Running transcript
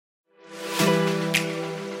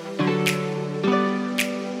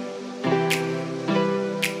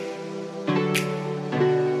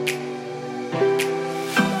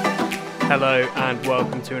Hello and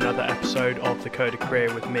welcome to another episode of The Code of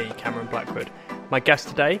Career with me, Cameron Blackwood. My guest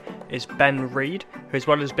today is Ben Reed, who, as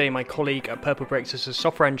well as being my colleague at Purple Bricks, is a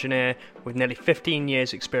software engineer with nearly 15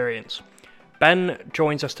 years experience. Ben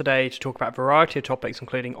joins us today to talk about a variety of topics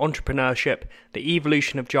including entrepreneurship, the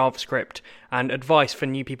evolution of JavaScript, and advice for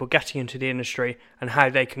new people getting into the industry and how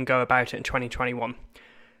they can go about it in 2021.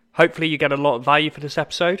 Hopefully you get a lot of value for this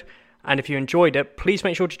episode, and if you enjoyed it, please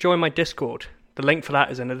make sure to join my Discord. The link for that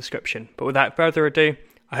is in the description. But without further ado,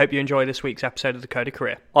 I hope you enjoy this week's episode of The Code of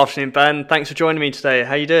Career. Afternoon, Ben. Thanks for joining me today.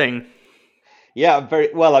 How are you doing? Yeah, I'm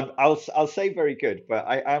very well. I'll say very good, but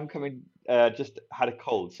I am coming. Just had a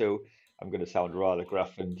cold, so I'm going to sound rather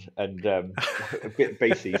gruff and a bit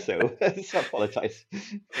bassy. So I apologise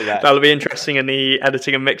for that. That'll be interesting in the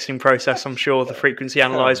editing and mixing process. I'm sure the frequency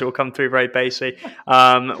analyzer will come through very bassy.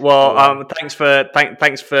 Thanks for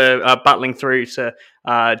battling through to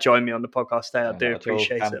join me on the podcast today. I do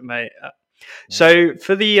appreciate it, mate. So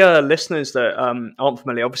for the listeners that aren't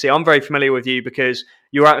familiar, obviously I'm very familiar with you because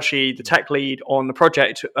you're actually the tech lead on the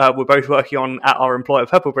project we're both working on at our employer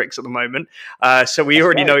Purple Bricks at the moment. So we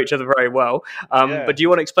already know each other very well. But do you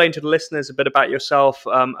want to explain to the listeners a bit about yourself,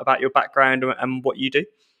 about your background and what you do?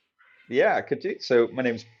 Yeah, I could do. So my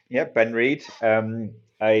name's Ben Reed.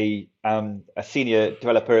 I am a senior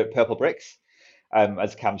developer at Purple Bricks.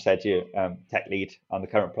 As Cam said, you're tech lead on the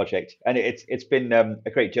current project, and it's been a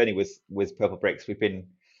great journey with Purple Bricks. We've been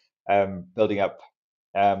building up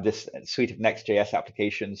this suite of Next.js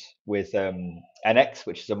applications with NX,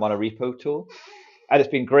 which is a monorepo tool, and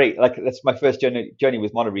it's been great. Like that's my first journey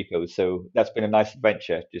with monorepos, so that's been a nice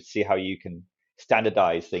adventure to see how you can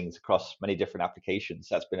standardize things across many different applications.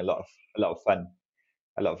 That's been a lot of fun,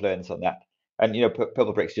 a lot of learns on that, and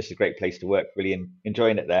Purple Bricks is just a great place to work. Really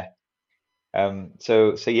enjoying it there.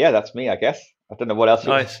 So yeah, that's me, I guess. I don't know what else.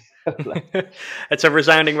 Nice. It's a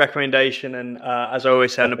resounding recommendation, and as I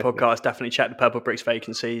always say on the podcast, definitely check the Purple Bricks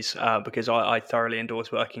vacancies because I thoroughly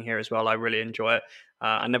endorse working here as well. I really enjoy it,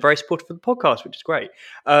 and they're very supportive of the podcast, which is great.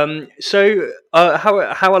 So how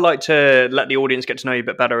I like to let the audience get to know you a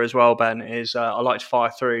bit better as well, Ben, is I like to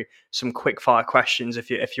fire through some quick fire questions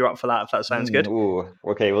if you're up for that. If that sounds good. Ooh,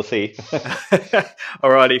 okay, we'll see.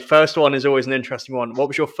 Alrighty, first one is always an interesting one. What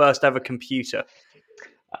was your first ever computer?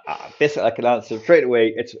 This I can answer straight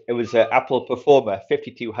away. It was an Apple Performer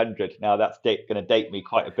 5200. Now that's going to date me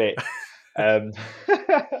quite a bit.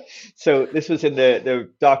 So this was in the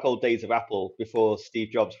dark old days of Apple before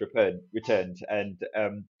Steve Jobs returned, and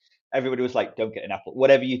everybody was like, "Don't get an Apple.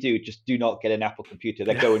 Whatever you do, just do not get an Apple computer.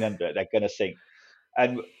 They're going under. They're going to sink."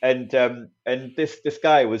 And this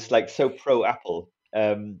guy was like so pro Apple,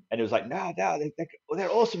 and it was like, "No, they're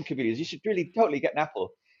awesome computers. You should really totally get an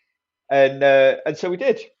Apple." And so we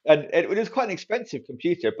did, and it was quite an expensive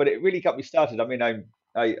computer, but it really got me started. I mean, I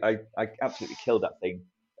absolutely killed that thing,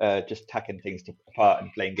 just tacking things apart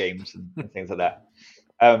and playing games and things like that.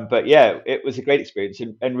 But yeah, it was a great experience,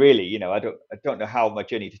 and really, I don't know how my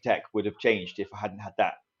journey to tech would have changed if I hadn't had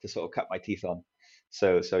that to sort of cut my teeth on.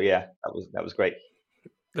 So yeah, that was great.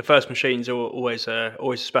 The first machines are always a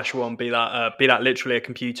special one. Be that literally a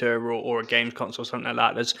computer or a games console or something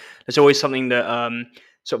like that. There's always something that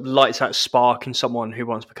sort of lights that spark in someone who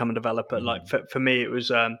wants to become a developer. Mm-hmm. Like for me, it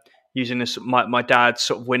was using this my dad's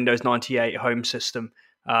sort of Windows 98 home system,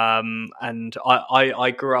 and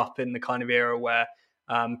I grew up in the kind of era where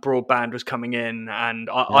broadband was coming in,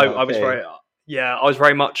 and I was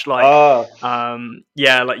very much like like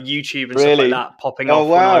YouTube and stuff like that popping off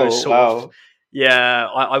when I was sort of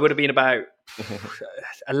I would have been about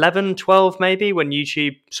 11, 12 maybe when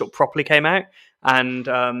YouTube sort of properly came out. And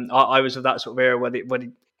I was of that sort of era where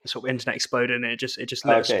the sort of internet exploded, and it just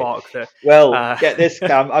lit a spark. Get this,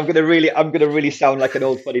 Cam. I'm gonna really sound like an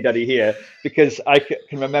old fuddy duddy here because I can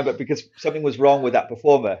remember because something was wrong with that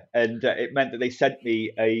Performer, and it meant that they sent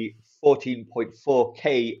me a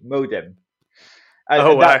 14.4K modem,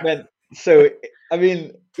 and that meant so. I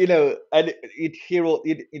mean, and you'd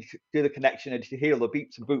do the connection, and you'd hear all the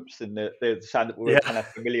beeps and boops and the sound that we were kind of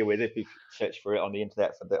familiar with if you search for it on the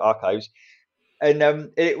internet for the archives. And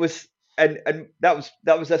it was, and that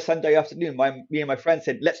was a Sunday afternoon. Me and my friend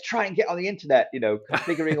said, let's try and get on the internet,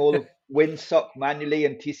 configuring all of WinSock manually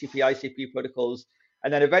and TCP/ICP protocols.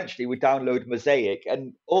 And then eventually we download Mosaic,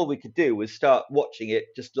 and all we could do was start watching it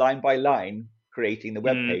just line by line, creating the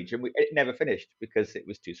web page. And it never finished because it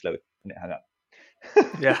was too slow and it hung up.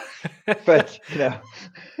 Yeah. But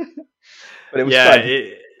it was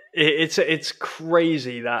fun. It's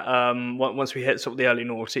crazy that once we hit sort of the early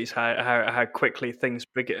noughties, how quickly things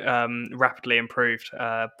rapidly improved.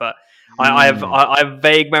 But Mm, I have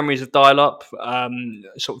vague memories of dial up,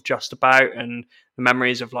 sort of just about, and the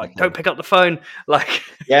memories of like don't okay. pick up the phone, like,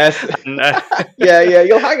 Yes. and Yeah, yeah,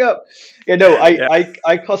 you'll hang up. You know, yeah.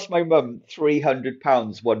 I cost my mum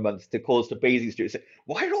 £300 one month to calls to Basingstoke. Said,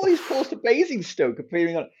 why are all these calls to Basingstoke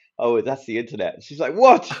appearing on? Oh, that's the internet. She's like,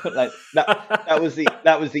 what? Like that was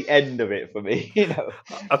the end of it for me. You know,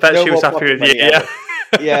 I bet no she was more happy pocket with you. money Yeah.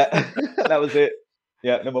 ever. Yeah, that was it.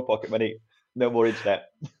 Yeah, no more pocket money, no more internet.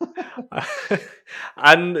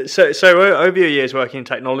 And over your years working in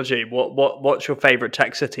technology, what's your favorite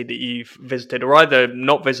tech city that you've visited, or either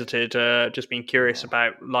not visited, just been curious Oh,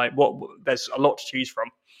 about? Like, what there's a lot to choose from.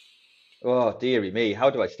 oh, dearie me, how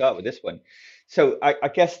do I start with this one? So I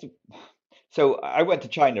guess so. I went to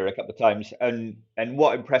China a couple of times, and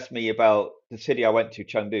what impressed me about the city I went to,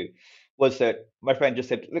 Chengdu, was that my friend just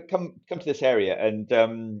said, "Look, come to this area,"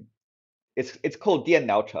 and it's called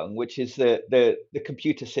Diannaocheng, which is the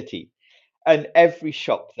computer city, and every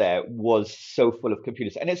shop there was so full of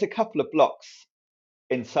computers, and it's a couple of blocks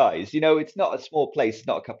in size. You know, it's not a small place,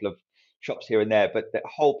 not a couple of shops here and there, but the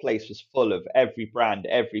whole place was full of every brand,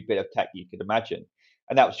 every bit of tech you could imagine.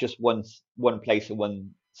 And that was just one place in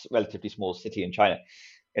one relatively small city in China.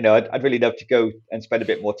 You know, I'd really love to go and spend a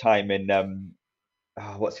bit more time in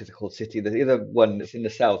what's the other called city? The other one that's in the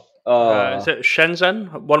south. Is it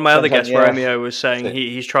Shenzhen? One of my other Shenzhen, guests, yeah, Romeo, was that's saying it.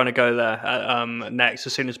 he's trying to go there next.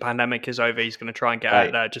 As soon as the pandemic is over, he's going to try and get out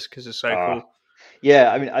Right. there just because it's so Ah, cool.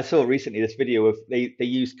 yeah, I mean, I saw recently this video of they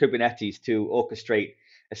used Kubernetes to orchestrate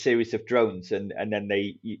a series of drones, and then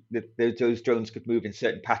those drones could move in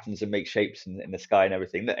certain patterns and make shapes in the sky and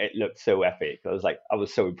everything. It looked so epic. I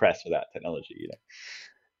was so impressed with that technology. You know.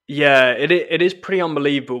 Yeah, it is pretty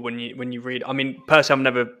unbelievable when you read. I mean, personally,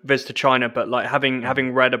 I've never visited China, but like Mm.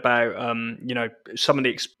 having read about some of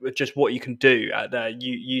the just what you can do out there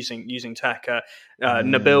using tech.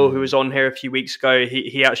 Nabil, who Mm. was on here a few weeks ago,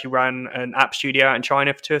 he actually ran an app studio out in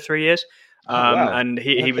China for 2 or 3 years, Oh wow. and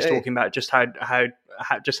he was Okay. talking about just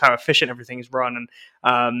how efficient everything is run. And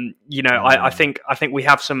Mm. I think we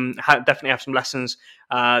have definitely have some lessons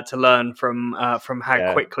to learn from how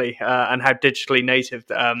Yeah. quickly and how digitally native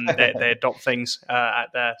they adopt things out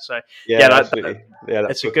there. So yeah, Yeah, absolutely. Yeah,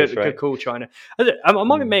 that it's a focus, good right? call, China. I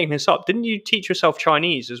might be Mm. making this up. Didn't you teach yourself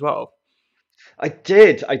Chinese as well? I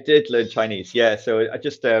did learn Chinese. Yeah, so I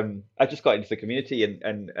just got into the community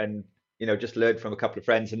and you know just learned from a couple of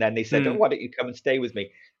friends, and then they said, "Oh, Mm, why don't you come and stay with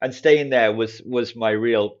me?" And staying there was my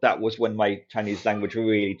real. That was when my Chinese language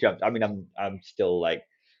really jumped. I mean, I'm still like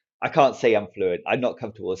I can't say I'm fluent. I'm not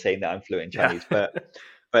comfortable saying that I'm fluent in yeah, Chinese,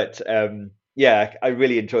 but yeah, I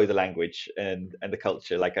really enjoy the language and the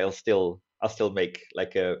culture. Like I'll still make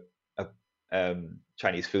like a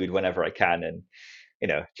Chinese food whenever I can, and you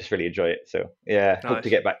know, just really enjoy it. So yeah, hope to nice.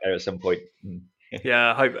 get back there at some point. Mm.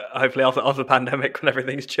 Yeah, hopefully after the pandemic when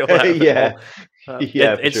everything's chilled out a bit more. Yeah,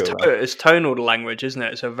 yeah, for sure, man. It's tonal language, isn't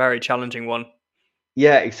it? It's a very challenging one.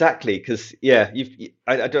 Yeah, exactly. Because yeah,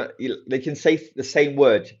 I don't. They can say the same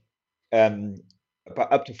word um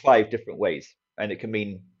about up to five different ways, and it can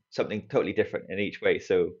mean something totally different in each way.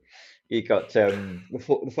 So you got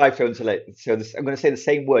the five tones are like so. I'm going to say the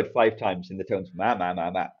same word five times in the tones ma ma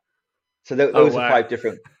ma ma. So Oh those are wow. five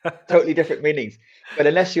different, totally different meanings. But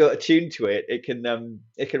unless you're attuned to it, it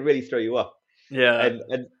can really throw you off. Yeah.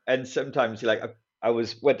 And sometimes you're like I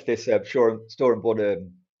was went to this store and bought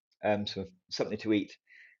something to eat,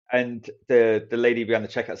 and the lady behind the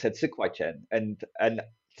checkout said "Sikwai Chen," and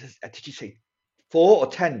did you say 4 or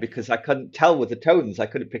 10? Because I couldn't tell with the tones, I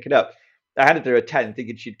couldn't pick it up. I handed her a 10,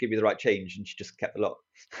 thinking she'd give me the right change, and she just kept the lot.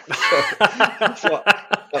 So, so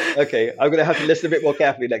okay, I'm gonna have to listen a bit more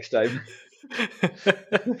carefully next time.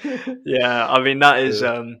 Yeah, I mean that is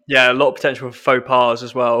Uh, a lot of potential for faux pas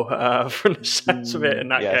as well from the sense of it in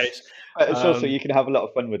that yes, case. but it's also Um, you can have a lot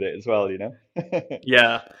of fun with it as well, you know.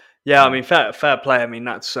 yeah, yeah. I Mm. mean, fair play. I mean,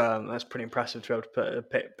 that's pretty impressive to be able to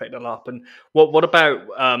pick that up. And what about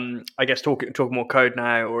I guess talking more code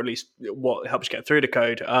now, or at least what helps you get through the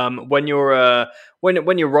code. When you're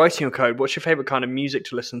when you're writing your code, what's your favorite kind of music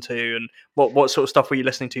to listen to, and what sort of stuff were you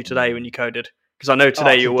listening to today when you Mm. coded? Because I know Oh,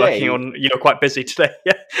 today today, you're quite busy today.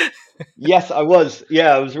 Yeah. yes, I was.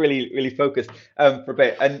 Yeah, I was really focused for a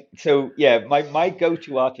bit. And so, yeah, my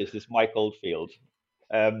go-to artist is Mike Oldfield.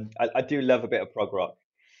 I do love a bit of prog rock.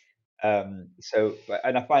 And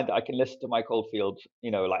I find that I can listen to Mike Oldfield, you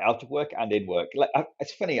know, like out of work and in work.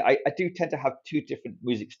 It's funny. I do tend to have two different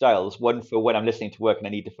music styles. One for when I'm listening to work and I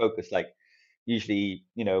need to focus, like usually,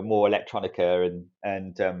 you know, more electronica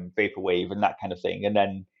and vaporwave and that kind of thing. And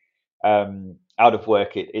then Out of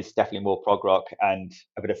work, it's definitely more prog rock and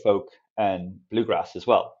a bit of folk and bluegrass as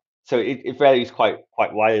well. So it varies quite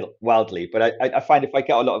wildly. But I find if I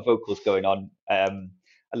get a lot of vocals going on,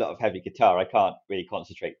 a lot of heavy guitar, I can't really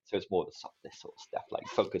concentrate. So it's more this sort of stuff, like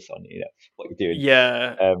focus on what you're doing.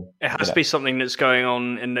 Yeah, it You has to know. be something that's going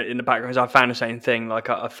on in the background. 'Cause I found the same thing. Like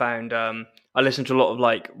I found, I listen to a lot of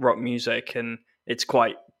like rock music, and it's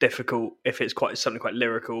quite difficult if it's quite something quite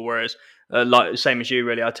lyrical. Whereas, like same as you,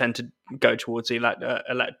 really, I tend to go towards the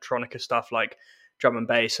electronica stuff, like drum and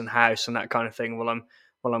bass and house and that kind of thing while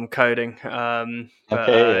I'm coding. But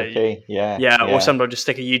Okay, yeah, yeah, or yeah. sometimes I'll just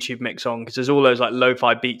stick a YouTube mix on because there's all those like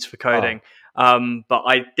lo-fi beats for Oh, coding. But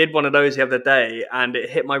I did one of those the other day, and it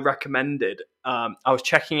hit my recommended. I was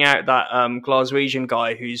checking out that Glaswegian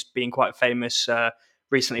guy who's been quite famous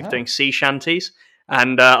recently for doing oh, sea shanties,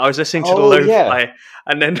 and I was listening to the oh, yeah. lo-fi,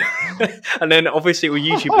 and then and then obviously with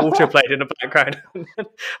YouTube auto played in the background. And then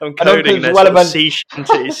I'm An coding, and uncle's there's sort of relevant. sea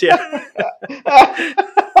shanties. Yeah,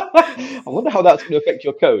 I wonder how that's going to affect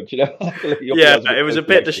your code. Your yeah, Glasgow it was a code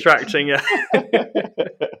bit collection. distracting. Yeah.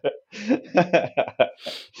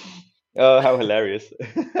 Oh, how hilarious!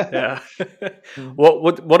 Yeah.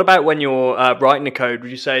 What about when you're writing the code?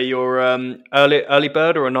 Would you say you're early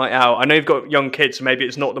bird or a night owl? I know you've got young kids, so maybe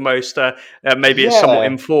it's not the most. Maybe it's somewhat Yeah,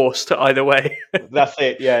 enforced either way. that's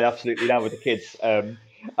it. Yeah, absolutely. Now with the kids,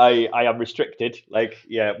 I am restricted. Like,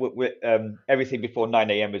 yeah, everything before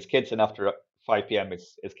 9 a.m. is kids, and after 5 p.m.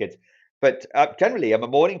 is kids. But generally, I'm a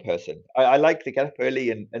morning person. I like to get up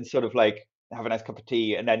early and sort of like have a nice cup of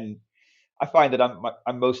tea, and then I find that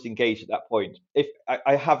I'm most engaged at that point. If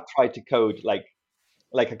I have tried to code, like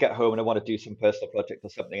I get home and I want to do some personal project or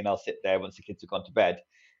something, and I'll sit there once the kids have gone to bed,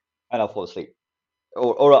 and I'll fall asleep,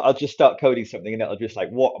 or I'll just start coding something, and it'll just like,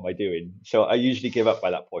 what am I doing? So I usually give up by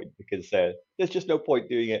that point because there's just no point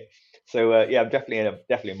doing it. So yeah, I'm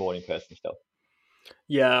definitely a morning person still.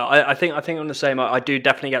 Yeah, I think I'm the same. I do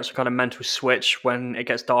definitely get some kind of mental switch when it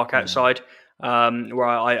gets dark Mm. outside, where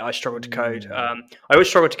I struggle to code. Mm. I always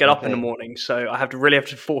struggle to get up in the Okay. morning, so I have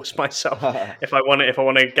to force myself if I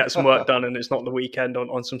want to get some work done, and it's not the weekend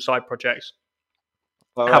on some side projects.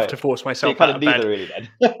 All I have right. to force So you myself kind out of of bed. neither really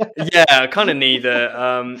then. Yeah, kind of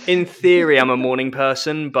neither. In theory, I'm a morning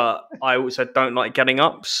person, but I also don't like getting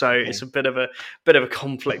up, so it's Okay. a bit of a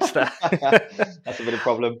conflict there. That's a bit of a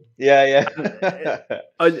problem. Yeah, And,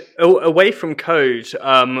 yeah. away from code,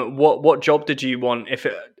 what job did you want?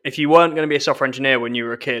 If you weren't going to be a software engineer when you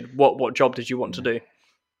were a kid, what job did you want to do?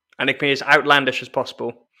 And it can be as outlandish as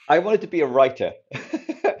possible. I wanted to be a writer,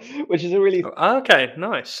 which is a really Oh, okay,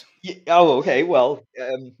 nice. oh, okay. Well,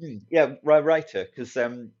 yeah, writer, because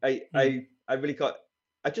Hmm. I really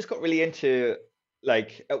I just got really into,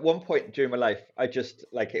 like, at one point during my life, I just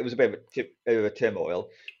like it was a bit of bit of a turmoil,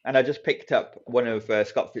 and I just picked up one of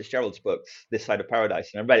Scott Fitzgerald's books, This Side of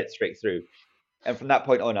Paradise, and I read it straight through. And from that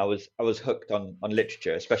point on, I was hooked on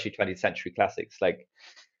literature, especially 20th century classics like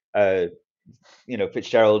uh,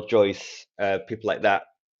 Fitzgerald, Joyce, people like that,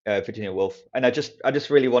 Virginia Woolf, and I just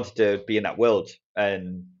really wanted to be in that world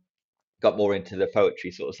and got more into the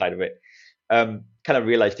poetry sort of side of it. Kind of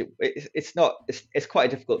realized it's not it's quite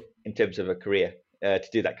difficult in terms of a career to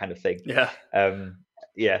do that kind of thing. Yeah. Um,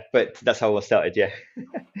 yeah, but that's how I started. Yeah.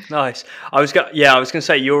 Nice. I was gonna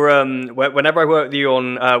say you're whenever I work with you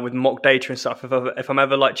on with mock data and stuff, if I'm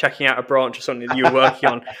ever like checking out a branch or something that you're working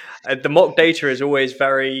on, the mock data is always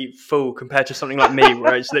very full compared to something like me,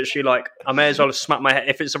 where it's literally like I may as well have smacked my head.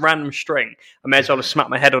 If it's a random string, I may as well have smacked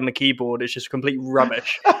my head on the keyboard. It's just complete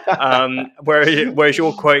rubbish. Whereas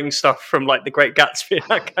you're quoting stuff from like The Great Gatsby and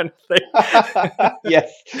that kind of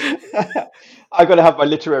Yes. I've got to have my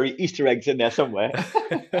literary Easter eggs in there somewhere.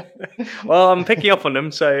 thing. Well, I'm picking up on them,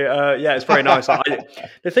 so yeah, it's very nice.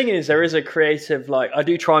 The thing is, there is a creative like I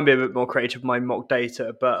do try and be a bit more creative with my mock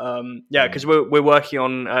data, but yeah, because Mm. we're working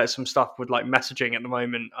on some stuff with like messaging at the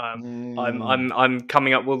moment. Mm. I'm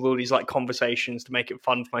coming up with all these like conversations to make it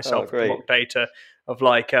fun for Oh, myself with the great. mock data of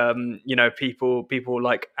like people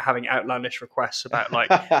like having outlandish requests about like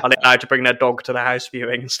are they allowed to bring their dog to the house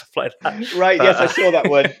viewing and stuff like that. Right. But Yes, I saw that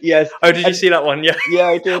one. Yes. oh, did you And see that one? Yeah, yeah,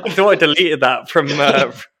 I did. I thought I deleted that from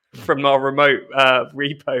our remote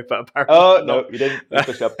repo, but apparently Oh not. no, you didn't. You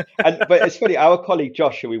pushed up. And but it's funny. Our colleague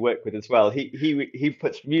Josh, who we work with as well, he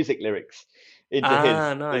puts music lyrics into Ah, his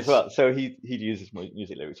as nice. well. So he uses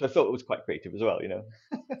music lyrics. So I thought it was quite creative as well.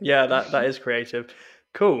 Yeah, that is creative.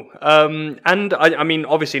 Cool. And I mean,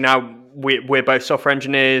 obviously now we're both software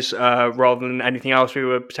engineers rather than anything else we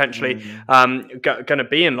were potentially Mm. going to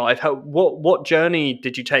be in life. What journey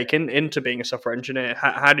did you take into being a software engineer?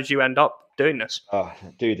 How did you end up doing this? Oh,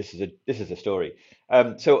 dude, this is a story.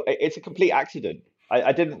 So it's a complete accident.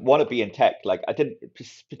 I didn't want to be in tech. Like I didn't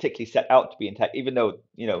particularly set out to be in tech, even though,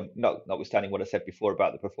 notwithstanding what I said before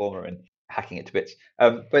about the performer and hacking it to bits.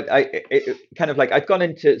 But it kind of like I'd gone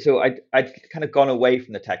into, so I'd kind of gone away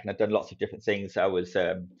from the tech, and I'd done lots of different things. I was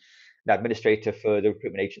an administrator for the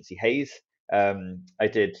recruitment agency Hayes. I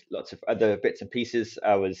did lots of other bits and pieces.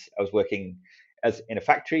 I was working as in a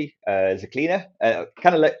factory as a cleaner,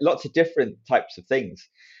 kind of like lots of different types of things.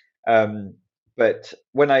 Um, but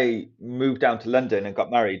when I moved down to London and got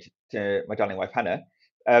married to my darling wife Hannah,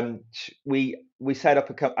 we set up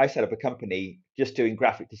I set up a company just doing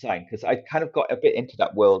graphic design because I kind of got a bit into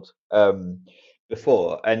that world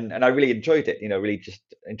before, and I really enjoyed it. Really just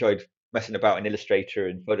enjoyed messing about in Illustrator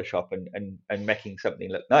and Photoshop and making something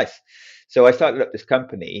look nice. So I started up this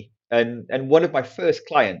company, and one of my first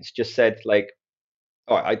clients just said like,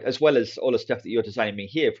 "Oh, as well as all the stuff that you're designing me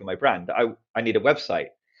here for my brand, I need a website."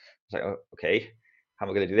 I was like, oh, okay, how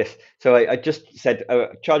am I going to do this? So I just said,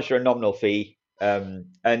 charged her a nominal fee, and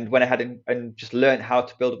went ahead and just learned how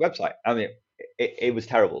to build a website. I mean, it was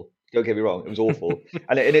terrible. Don't get me wrong, it was awful,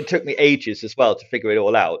 and it took me ages as well to figure it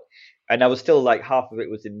all out. And I was still like half of it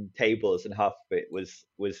was in tables and half of it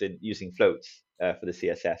was in using floats for the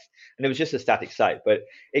CSS, and it was just a static site, but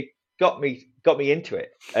it got me into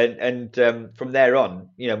it, and from there on,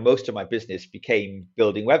 most of my business became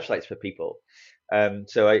building websites for people.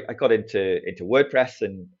 So I got into WordPress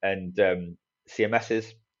and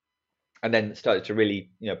CMSs, and then started to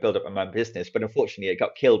really build up my own business. But unfortunately, it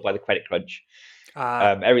got killed by the credit crunch.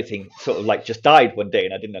 Everything sort of like just died one day,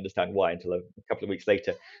 and I didn't understand why until a couple of weeks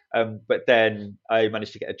later. But then I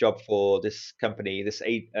managed to get a job for this company, this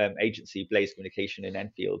agency, Blaze Communication in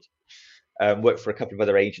Enfield. Worked for a couple of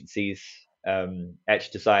other agencies,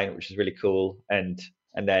 Etch Design, which is really cool, and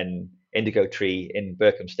then Indigo Tree in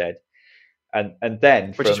Berkhamsted. And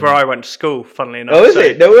then which is where I went to school, funnily enough. Oh, is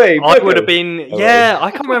it? No way. I would have been, No way.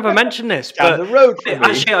 I can't remember if I mentioned this, Down but the road from me.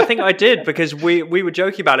 actually, I think I did, because we were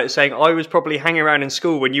joking about it, saying I was probably hanging around in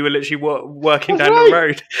school when you were literally working That's down right. the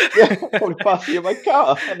road. Yeah, probably passing in my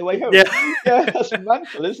car on the way home. Yeah. That's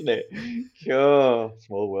mental, isn't it? Oh,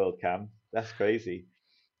 small world, Cam. That's crazy.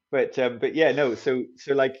 But yeah, no. So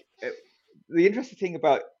like the interesting thing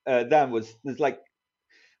about them was there's like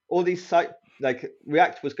all these site, like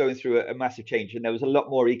React was going through a massive change, and there was a lot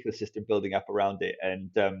more ecosystem building up around it,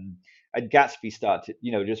 and Gatsby started,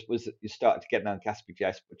 just was you started to get on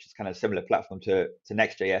Gatsby.js, which is kind of a similar platform to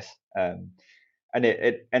Next.js,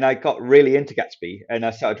 and I got really into Gatsby, and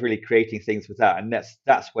I started really creating things with that, and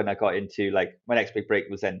that's when I got into, like, my next big break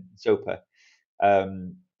was then Zopa,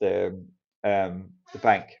 the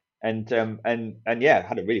bank, and yeah,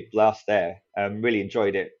 had a really blast there. Really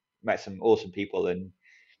enjoyed it, met some awesome people, and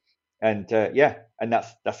yeah, and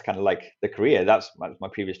that's kind of like the career. That's my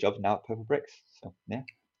previous job now at Purple Bricks. So yeah,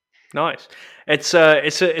 Nice. It's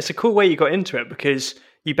a cool way you got into it, because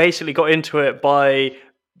you basically got into it by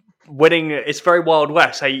winning. It's very Wild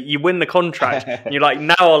West. Hey, you win the contract, and you're like,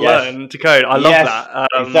 now I'll yes, learn to code. I love yes, that.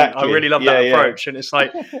 exactly. I really love Yeah, that yeah. approach, and it's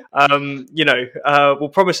like, we'll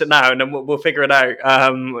promise it now, and then we'll figure it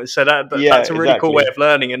out. So Yeah, that's a really cool way exactly. of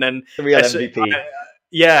learning, and then The real MVP.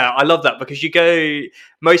 yeah, I love that, because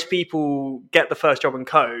most people get the first job in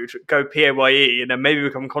code, go PAYE, and then maybe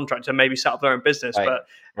become a contractor, maybe set up their own business. Right, But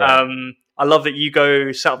right. I love that you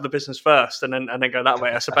go set up the business first, and then go that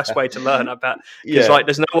way. That's the best way to learn, I bet, because Yeah, like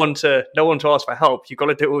there's no one to ask for help. You've got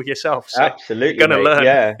to do it all yourself. So you're absolutely, gonna mate. learn.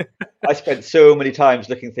 Yeah, I spent so many times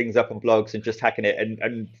looking things up on blogs and just hacking it,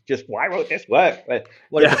 and just, why won't this work? I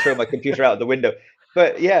wanted to Yeah. throw my computer out the window.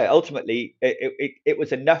 But yeah, ultimately, it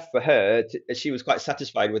was enough for her. She was quite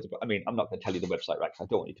satisfied with. I mean, I'm not going to tell you the website, right? 'Cause I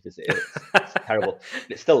don't want you to visit it. It's terrible, but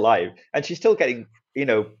it's still live, and she's still getting,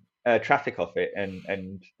 traffic off it,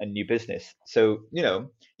 and new business. So yeah.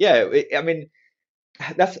 I mean,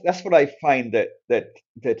 that's what I find, that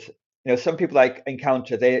some people I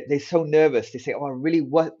encounter, they're so nervous. They say, "Oh, I really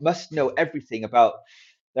must know everything about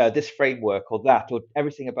this framework or that, or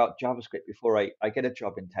everything about JavaScript before I get a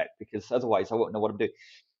job in tech, because otherwise I won't know what I'm doing."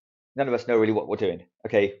 None of us know really what we're doing.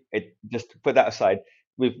 Okay, just put that aside.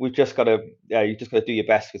 We've just got to, you just got to do your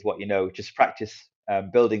best with what you know. Just practice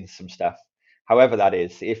building some stuff, however that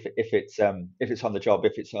is. If it's on the job,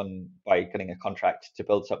 if it's on by getting a contract to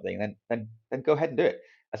build something, then go ahead and do it.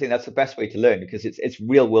 I think that's the best way to learn, because it's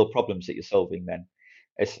real world problems that you're solving. Then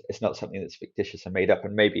it's not something that's fictitious and made up,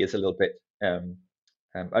 and maybe is a little bit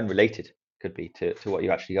unrelated, could be, to what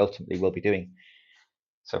you actually ultimately will be doing.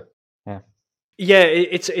 So yeah. Yeah,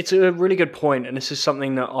 it's a really good point, and this is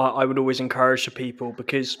something that I would always encourage to people,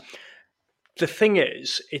 because the thing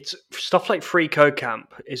is, it's stuff like Free Code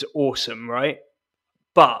Camp is awesome, right?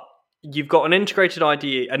 But you've got an integrated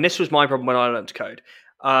IDE, and this was my problem when I learned to code.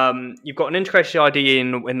 You've got an integrated IDE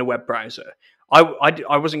in the web browser.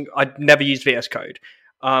 I wasn't, I'd never used VS Code.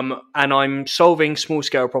 And I'm solving small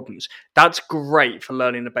scale problems. That's great for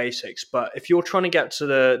learning the basics. But if you're trying to get to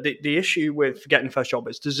the issue with getting first job,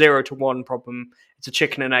 it's the 0 to 1 problem. It's a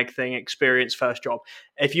chicken and egg thing, experience first job.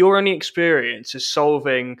 If your only experience is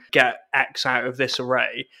solving get X out of this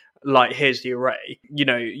array, like here's the array,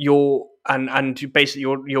 you're and basically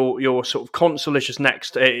your sort of console is just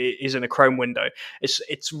next is in a Chrome window.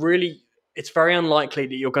 It's very unlikely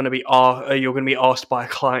that you're going to be asked by a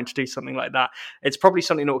client to do something like that. It's probably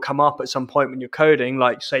something that will come up at some point when you're coding,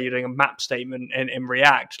 like say you're doing a map statement in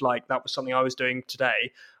React, like that was something I was doing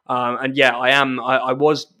today. And yeah, I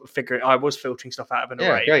was filtering stuff out of an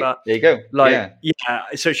Yeah, array, great. but There you go. like Yeah. yeah,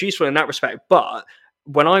 so it's useful in that respect. But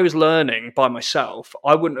when I was learning by myself,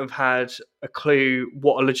 I wouldn't have had a clue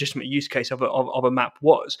what a legitimate use case of a map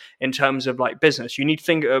was in terms of like business. You need to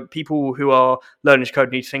think of people who are learning to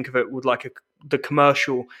code need to think of it with like the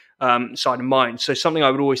commercial side of mind. So something I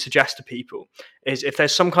would always suggest to people is if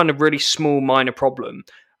there's some kind of really small minor problem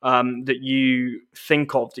that you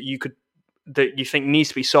think of that you think needs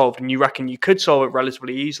to be solved and you reckon you could solve it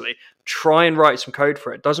relatively easily, try and write some code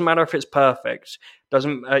for it. Doesn't matter if it's perfect.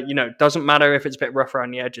 Doesn't matter if it's a bit rough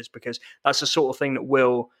around the edges, because that's the sort of thing that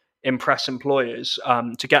will impress employers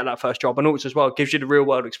to get that first job. And also as well, it gives you the real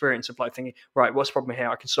world experience of like thinking, right, what's the problem here?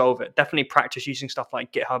 I can solve it. Definitely practice using stuff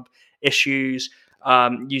like GitHub issues.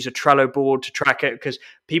 Use a Trello board to track it, because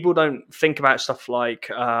people don't think about stuff like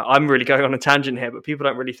I'm really going on a tangent here, but people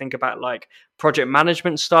don't really think about like project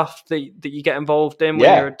management stuff that you get involved in when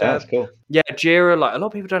Yeah, you're a dev. that's cool. Yeah, Jira, like a lot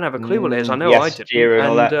of people don't have a clue what it is. I know I Yes, didn't, Jira and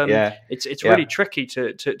all and that. Yeah, it's yeah. really tricky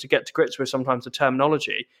to get to grips with sometimes the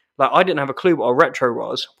terminology. Like I didn't have a clue what a retro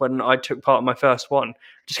was when I took part in my first one.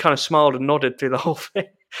 Just kind of smiled and nodded through the whole thing.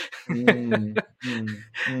 Mm, mm,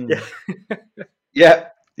 Yeah, mm. Yeah,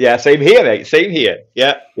 yeah. Same here, mate. Same here.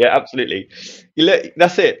 Yeah, yeah. Absolutely.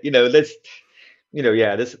 That's it.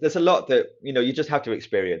 Yeah. There's a lot that you just have to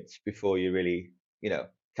experience before you really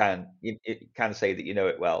can say that you know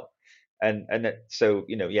it well, so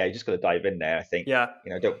yeah, you just got to dive in there. I think yeah.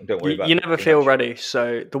 don't worry You about never too feel much. ready.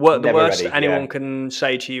 So the Never worst ready. that anyone Yeah. can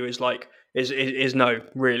say to you is like is no,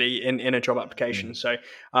 really, in a job application. Mm. So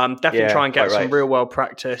definitely Yeah. try and Quite get some right. real world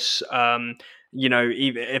practice.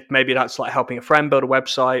 Even if maybe that's like helping a friend build a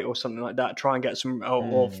website or something like that. Try and get some,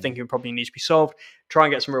 or Mm. thinking probably needs to be solved. Try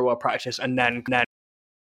and get some real world practice, and then.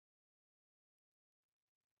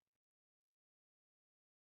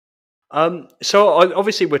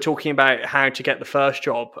 Obviously we're talking about how to get the first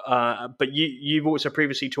job, but you've also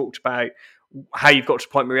previously talked about how you've got to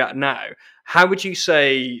the point where you're at now. How would you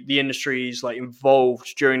say the industry's like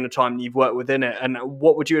evolved during the time that you've worked within it, and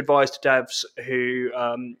what would you advise to devs who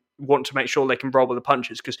want to make sure they can roll with the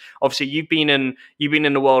punches? Because obviously you've been in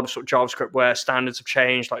the world of sort of JavaScript where standards have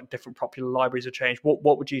changed, like different popular libraries have changed.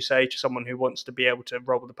 What would you say to someone who wants to be able to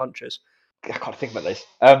roll with the punches? I can't think about this.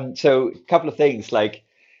 So a couple of things. Like,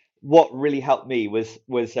 what really helped me was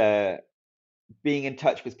being in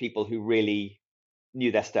touch with people who really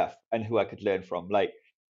knew their stuff and who I could learn from. Like,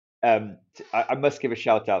 I must give a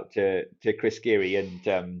shout out to Chris Geary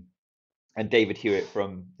and David Hewitt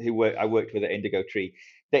from I worked with at Indigo Tree.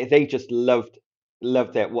 They just loved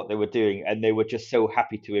what they were doing, and they were just so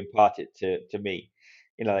happy to impart it to me.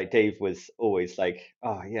 Like Dave was always like,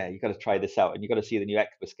 "Oh yeah, you got to try this out, and you got to see the new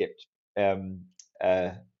ExpaScript um,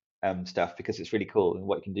 uh, stuff because it's really cool and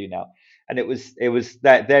what you can do now." And it was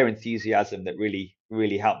their enthusiasm that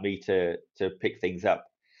really helped me to pick things up.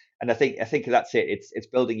 And I think that's it. It's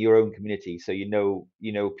building your own community, so you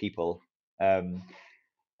know people. Um,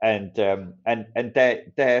 and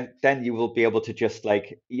there then you will be able to just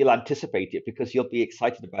like you'll anticipate it because you'll be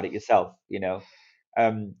excited about it yourself.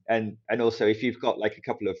 And also if you've got like a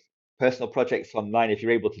couple of personal projects online, if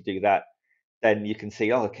you're able to do that, then you can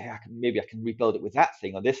see, oh, okay, maybe I can rebuild it with that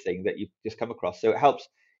thing or this thing that you've just come across. So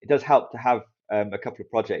it does help to have a couple of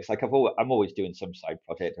projects. Like I'm always doing some side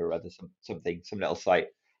project or other, some little site.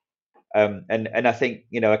 And I think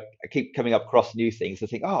I keep coming up across new things. I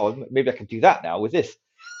think, oh, maybe I can do that now with this,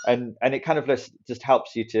 and it kind of just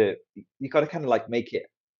helps you got to kind of like make it.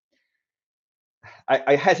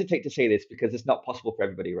 I hesitate to say this because it's not possible for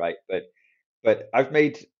everybody, right? But I've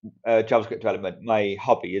made JavaScript development my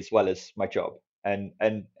hobby as well as my job, and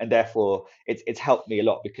therefore it's helped me a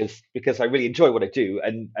lot because I really enjoy what I do,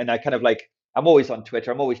 and I kind of like I'm always on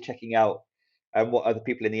Twitter, I'm always checking out what other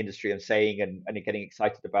people in the industry are saying and getting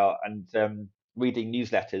excited about, and reading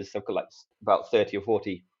newsletters. I've got like about 30 or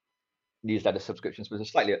 40 newsletter subscriptions, which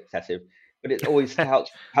is slightly excessive, but it always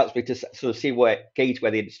helps me to sort of see where gauge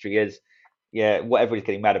where the industry is, yeah, what everybody's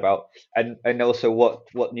getting mad about, and also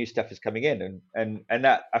what new stuff is coming in, and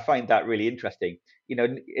that I find that really interesting. You know,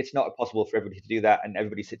 it's not possible for everybody to do that, and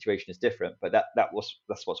everybody's situation is different, but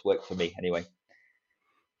that's what's worked for me anyway.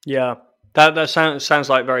 Yeah, that sounds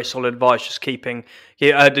like very solid advice. Just keeping,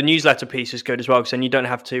 yeah, the newsletter piece is good as well, because then you don't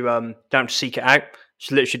have to seek it out.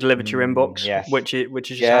 Just literally delivered to your inbox, Yes, which is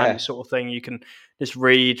just handy yeah. sort of thing. You can just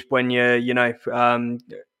read when you're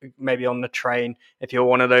maybe on the train, if you're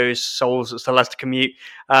one of those souls that still has to commute.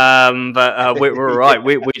 But we're all right.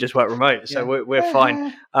 Yeah, We just work remote, so yeah. we're fine.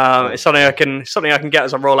 It's Cool. something Yeah. I can get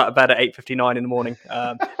as I roll out of bed at 8:59 in the morning.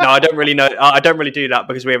 No, I don't really know. I don't really do that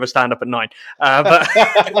because we have a stand up at 9. But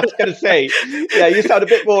I was going to say, yeah, you sound a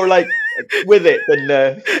bit more like with it than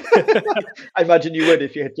I imagine you would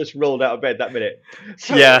if you had just rolled out of bed that minute.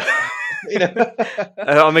 So, yeah, you know,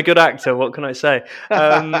 I'm a good actor. What can I say?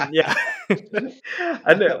 Yeah,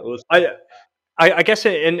 and awesome. I, I guess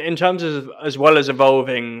in terms of as well as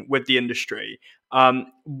evolving with the industry, um,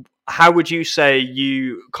 how would you say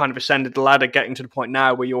you kind of ascended the ladder, getting to the point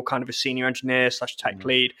now where you're kind of a senior engineer slash tech Mhm.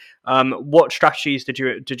 lead? What strategies did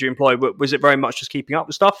you employ? Was it very much just keeping up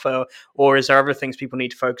with stuff, or is there other things people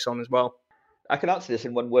need to focus on as well? I can answer this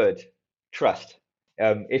in one word: trust.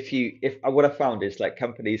 If what I found is like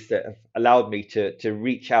companies that have allowed me to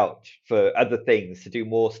reach out for other things, to do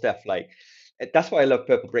more stuff. Like that's why I love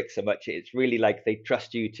Purple Brick so much. It's really like they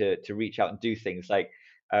trust you to reach out and do things like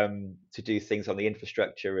to do things on the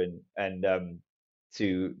infrastructure and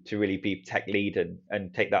to really be tech lead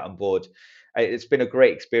and take that on board. It's been a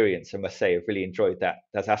great experience, I must say. I've really enjoyed that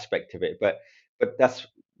aspect of it. But that's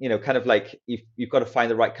kind of like you've got to find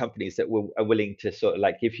the right companies that are willing to sort of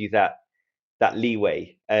like give you that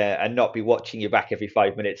leeway and not be watching you back every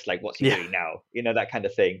 5 minutes, like what's he Yeah. doing now, that kind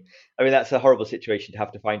of thing. I mean, that's a horrible situation to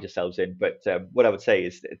have to find yourselves in. But what I would say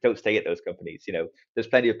is don't stay at those companies. There's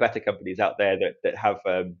plenty of better companies out there that have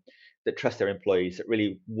that trust their employees, that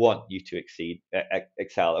really want you to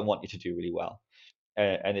excel, and want you to do really well.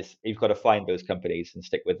 And you've got to find those companies and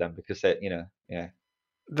stick with them because yeah.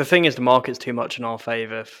 The thing is, the market's too much in our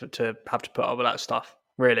favor to have to put up with that stuff.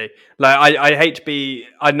 Really, like I hate to be.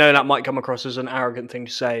 I know that might come across as an arrogant thing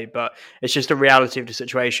to say, but it's just a reality of the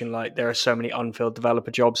situation. Like there are so many unfilled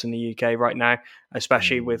developer jobs in the UK right now,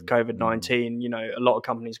 especially with Mm, mm. COVID-19. A lot of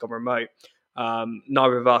companies gone remote.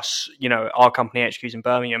 Neither of us, our company HQ's in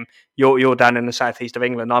Birmingham. You're down in the southeast of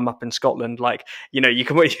England. I'm up in Scotland. Like you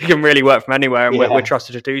can you can really work from anywhere, and we're Yeah,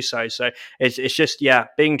 trusted to do so. So it's just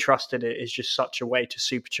being trusted is just such a way to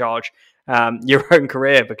supercharge your own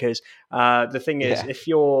career, because the thing is, yeah. if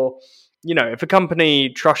you're if a company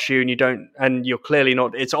trusts you and you don't, and you're clearly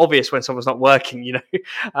not, it's obvious when someone's not working,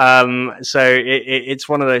 so it's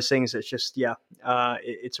one of those things that's just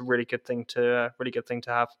it's a really good thing to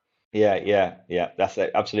have. Yeah, yeah, yeah. That's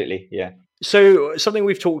it. Absolutely. Yeah. So something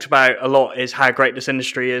we've talked about a lot is how great this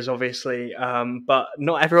industry is, obviously, but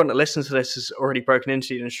not everyone that listens to this has already broken into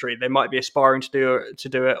the industry. They might be aspiring to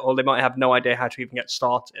do it, or they might have no idea how to even get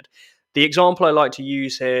started. The example I like to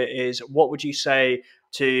use here is, what would you say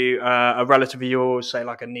to a relative of yours, say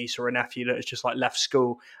like a niece or a nephew that has just like left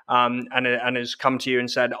school, and has come to you and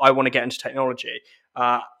said, "I want to get into technology."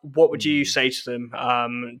 What would you Mm. say to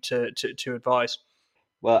them, to advise?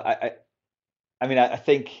 Well, I mean, I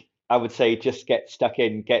think I would say just get stuck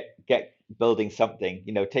in, get building something.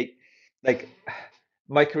 Take like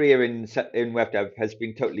my career in web dev has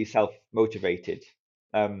been totally self motivated,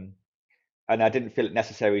 um, and I didn't feel it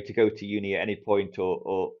necessary to go to uni at any point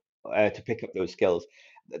or to pick up those skills.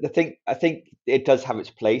 The thing, I think it does have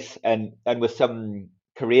its place, and with some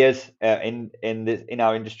careers in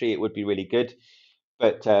our industry, it would be really good.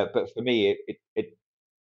 But for me,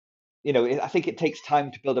 I think it takes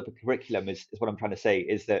time to build up a curriculum. Is what I'm trying to say.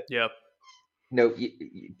 Is that Yeah,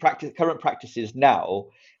 practice current practices now.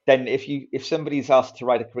 Then if somebody's asked to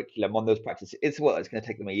write a curriculum on those practices, it's going to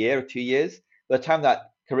take them a year or 2 years. By the time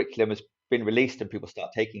that curriculum has been released and people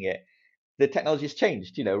start taking it, the technology has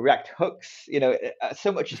changed. React hooks.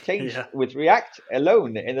 So much has changed yeah. with React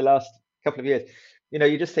alone in the last couple of years.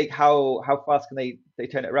 You just think how fast can they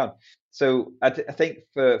turn it around. So I think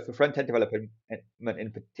for front end development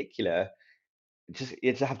in particular, you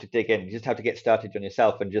just have to dig in. You just have to get started on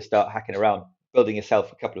yourself and just start hacking around, building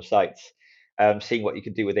yourself a couple of sites, seeing what you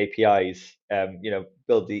can do with APIs.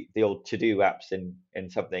 Build the old to do apps in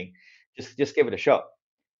something. Just give it a shot,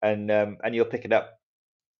 and you'll pick it up.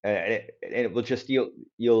 And it will just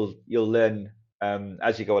you'll learn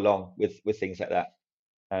as you go along with things like that.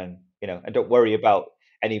 And don't worry about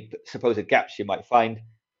any supposed gaps you might find,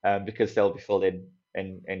 because they'll be filled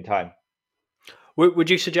in time. Would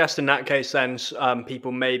you suggest in that case then,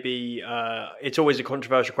 people maybe, it's always a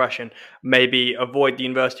controversial question, maybe avoid the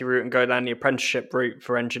university route and go down the apprenticeship route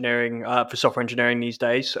for engineering, for software engineering these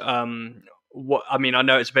days? What I mean, I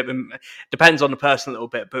know it's a bit depends on the person a little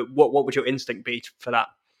bit, but what would your instinct be for that?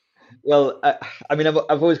 Well, I mean, I've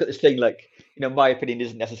always got this thing like, my opinion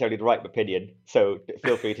isn't necessarily the right opinion, so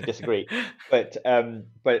feel free to disagree. But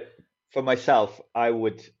for myself, I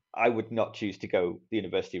would not choose to go the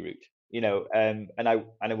university route, and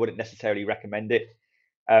I wouldn't necessarily recommend it.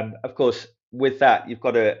 Of course, with that, you've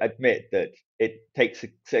got to admit that it takes a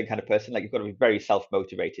certain kind of person. Like you've got to be very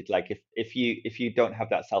self-motivated. Like if you don't have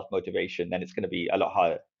that self-motivation, then it's going to be a lot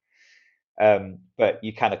harder. But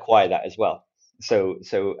you can acquire that as well.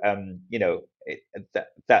 That's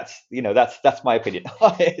my opinion.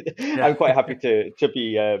 Yeah. I'm quite happy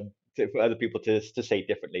for other people to say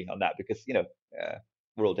differently on that because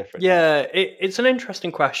we're all different, right? Yeah, it's an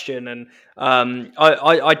interesting question, and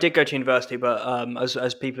I did go to university, but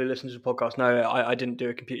as people who listen to the podcast know, I didn't do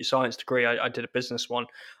a computer science degree. I did a business one,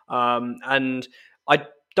 and I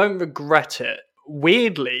don't regret it.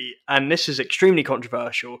 Weirdly, and this is extremely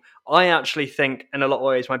controversial, I actually think in a lot of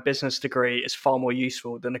ways my business degree is far more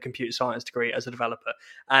useful than a computer science degree as a developer.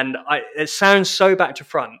 And it sounds so back to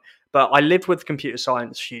front, but I lived with computer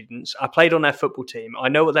science students. I played on their football team. I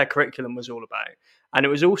know what their curriculum was all about, and it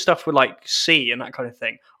was all stuff with like C and that kind of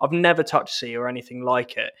thing. I've never touched C or anything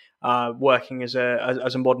like it. Working as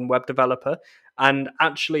a modern web developer, and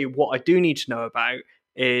actually, what I do need to know about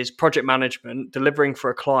is project management, delivering for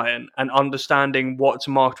a client, and understanding what's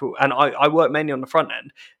marketable. And I work mainly on the front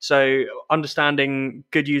end, so understanding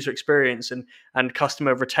good user experience and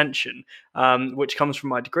customer retention, which comes from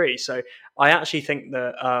my degree. So I actually think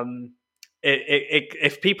that.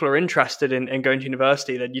 If people are interested in going to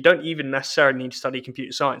university, then you don't even necessarily need to study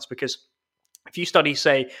computer science, because if you study,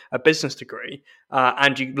 say, a business degree,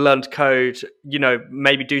 and you learn to code,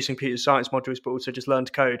 maybe do some computer science modules, but also just learn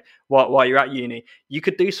to code while you're at uni, you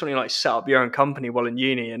could do something like set up your own company while in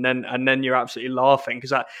uni, and then you're absolutely laughing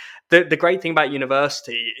because the great thing about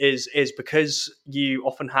university is because you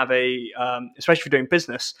often have especially if you're doing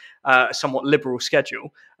business, a somewhat liberal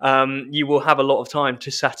schedule. You will have a lot of time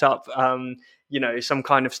to set up, some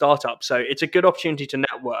kind of startup. So it's a good opportunity to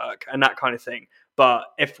network and that kind of thing. But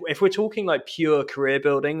if we're talking like pure career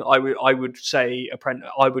building, I would say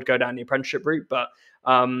I would go down the apprenticeship route. But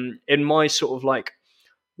in my sort of like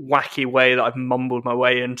wacky way that I've mumbled my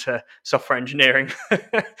way into software engineering,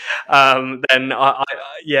 then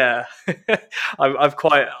yeah, I've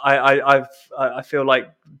quite I feel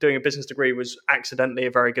like doing a business degree was accidentally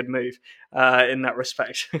a very good move in that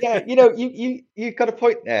respect. Yeah, you got a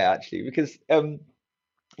point there actually because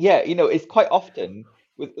yeah, it's quite often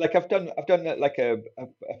with like I've done like a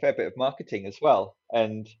fair bit of marketing as well,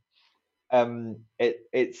 and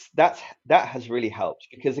that has really helped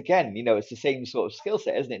because again, it's the same sort of skill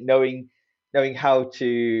set, isn't it? Knowing how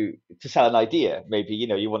to sell an idea. Maybe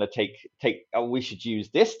you want to take oh, we should use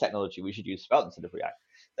this technology, we should use Svelte instead of React.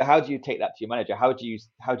 So how do you take that to your manager? How do you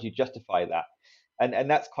justify that?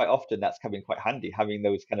 And that's quite often that's coming quite handy, having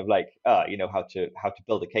those kind of like how to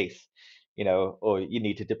build a case, or you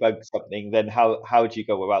need to debug something, then how do you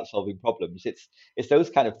go about solving problems? It's those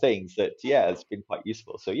kind of things that, yeah, it's been quite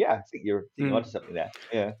useful. So yeah, I think you're Mm. onto something there.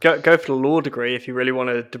 Yeah. Go for the law degree if you really want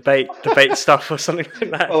to debate stuff or something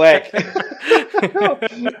like Poetic. that.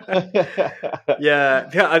 Yeah.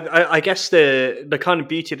 I guess the kind of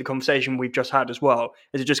beauty of the conversation we've just had as well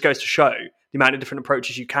is it just goes to show the amount of different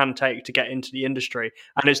approaches you can take to get into the industry,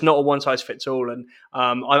 and it's not a one size fits all. And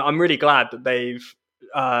I'm really glad that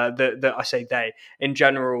that I say they, in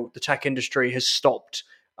general, the tech industry has stopped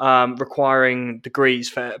requiring degrees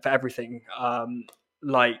for everything.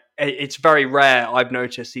 Like it's very rare, I've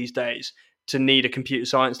noticed these days, to need a computer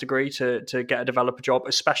science degree to get a developer job,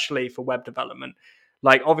 especially for web development.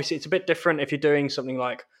 Like obviously it's a bit different if you're doing something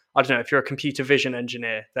like, I don't know, if you're a computer vision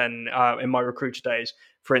engineer, then in my recruiter days,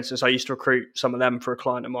 for instance, I used to recruit some of them for a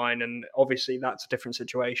client of mine, and obviously that's a different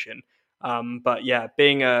situation. But yeah,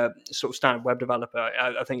 being a sort of standard web developer,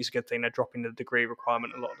 I think it's a good thing. They're dropping the degree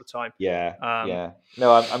requirement a lot of the time. Yeah, Um, yeah.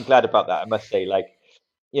 No, I'm glad about that. I must say, like,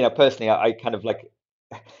 personally, I kind of like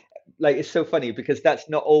it's so funny because that's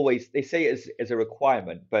not always they say it as a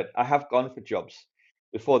requirement, but I have gone for jobs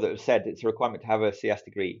before that have said it's a requirement to have a CS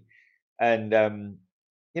degree. And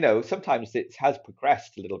sometimes it has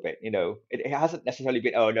progressed a little bit. It hasn't necessarily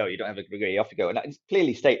been, oh no, you don't have a degree, you have to go. And I just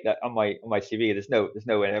clearly state that on my CV. There's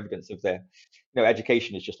no evidence of the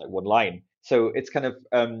education is just like one line. So it's kind of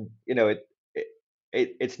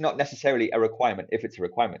it, it's not necessarily a requirement if it's a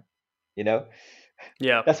requirement. You know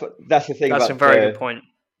yeah, that's the thing that's a about very good point.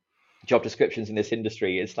 job descriptions in this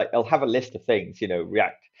industry, it's like they'll have a list of things,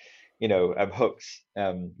 React, hooks,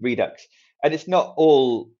 Redux, and it's not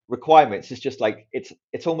all requirements. It's just like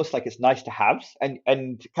it's almost like it's nice to have, and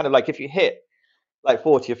kind of like if you hit like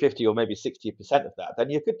 40 or 50 or maybe 60% of that, then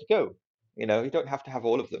you're good to go. You don't have to have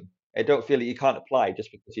all of them. I don't feel that you can't apply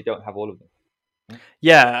just because you don't have all of them.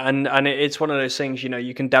 Yeah, and it's one of those things,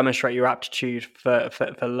 you can demonstrate your aptitude for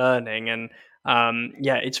learning, and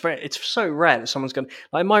yeah, it's so rare that someone's going to,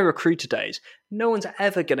 like my recruiter days. No one's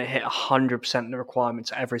ever going to hit 100% of the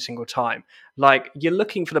requirements every single time. Like you're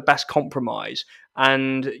looking for the best compromise,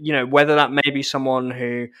 and whether that may be someone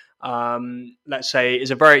who, let's say,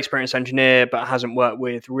 is a very experienced engineer but hasn't worked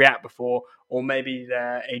with React before, or maybe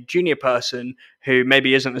they're a junior person who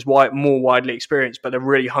maybe isn't as more widely experienced, but they're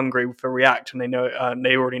really hungry for React and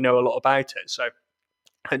they already know a lot about it. So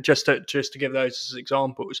just to give those as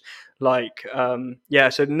examples, like yeah,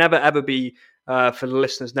 so never ever be for the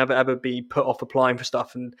listeners, never ever be put off applying for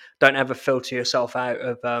stuff, and don't ever filter yourself out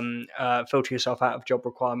of job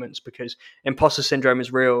requirements, because imposter syndrome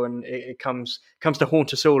is real, and it comes to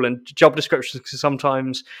haunt us all, and job descriptions can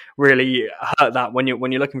sometimes really hurt that when you're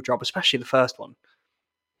looking for a job, especially the first one.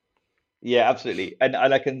 Yeah, absolutely. And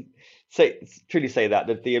I can truly say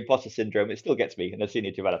that the imposter syndrome, it still gets me, and a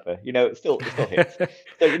senior developer. It still hits. So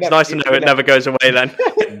It's nice to know it never goes away then.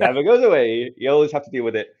 it never goes away. You always have to deal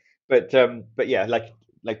with it. But yeah, like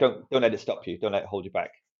don't let it stop you. Don't let it hold you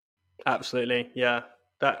back. Absolutely, yeah.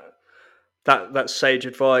 That that's sage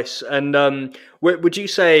advice. And would you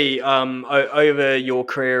say over your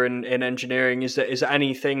career in engineering, is there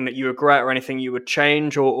anything that you regret or anything you would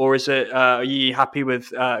change, or is it are you happy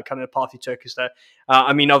with kind of the path you took? Is there,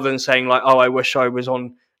 I mean, other than saying like, oh, I wish I was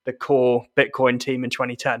on the core Bitcoin team in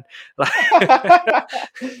 2010.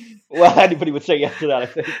 Well, anybody would say yes to that, I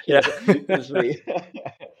think. Yeah. That's me.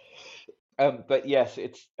 But yes,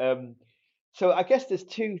 it's so I guess there's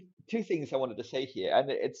two things I wanted to say here, and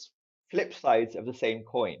it's flip sides of the same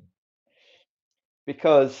coin.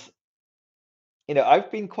 Because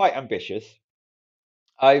I've been quite ambitious.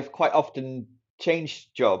 I've quite often changed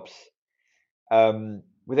jobs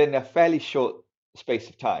within a fairly short space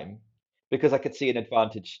of time because I could see an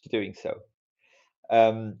advantage to doing so.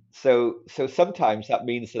 So sometimes that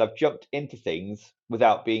means that I've jumped into things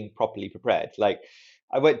without being properly prepared. Like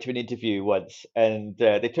I went to an interview once, and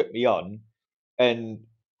they took me on, and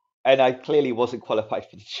I clearly wasn't qualified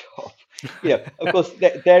for the job. Of course,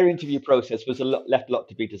 their interview process was left a lot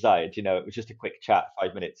to be desired. It was just a quick chat,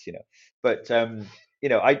 5 minutes. But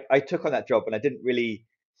I took on that job, and I didn't really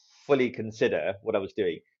fully consider what I was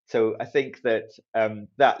doing. So I think that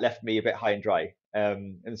that left me a bit high and dry.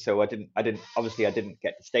 And so obviously I didn't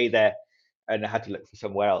get to stay there, and I had to look for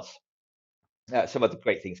somewhere else. Some other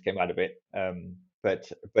great things came out of it,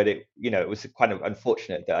 but it was kind of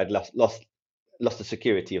unfortunate that I'd lost the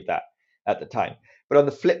security of that at the time. But on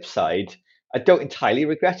the flip side, I don't entirely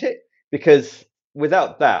regret it, because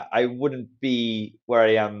without that, I wouldn't be where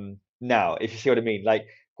I am now, if you see what I mean. Like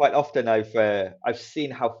quite often, I've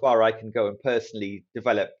seen how far I can go and personally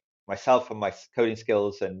develop myself and my coding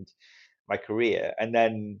skills and my career. And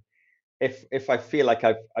then if I feel like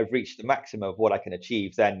I've reached the maximum of what I can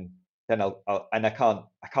achieve, then I'll and I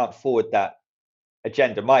can't forward that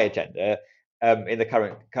my agenda, in the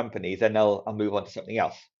current company, then I'll move on to something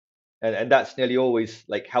else. And that's nearly always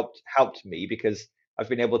like helped me, because I've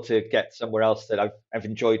been able to get somewhere else that I've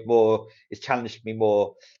enjoyed more. It's challenged me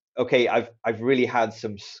more. Okay, I've really had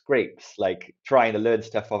some scrapes, like trying to learn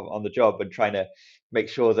stuff on the job and trying to make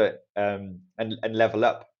sure that and level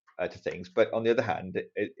up to things. But on the other hand,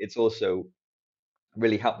 it's also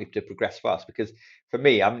really helped me to progress fast, because for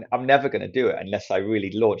me, I'm never going to do it unless I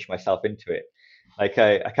really launch myself into it. Like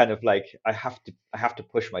I kind of like I have to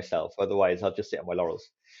push myself, otherwise I'll just sit on my laurels.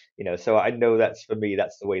 So I know that's, for me,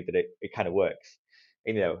 that's the way that it kind of works.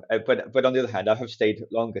 But on the other hand, I have stayed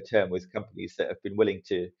longer term with companies that have been willing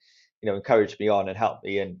to encourage me on and help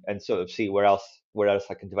me, and sort of see where else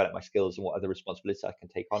I can develop my skills and what other responsibilities I can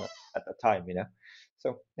take on at that time.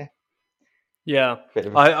 So yeah, Yeah, bit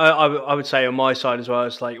of I would say on my side as well.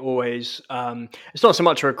 It's like always, it's not so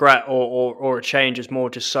much a regret or a change. It's more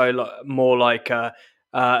just more like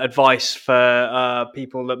advice for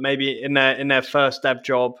people that maybe in their first dev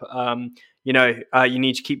job. You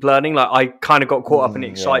need to keep learning. Like I kind of got caught up in the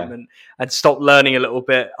yeah. excitement and stopped learning a little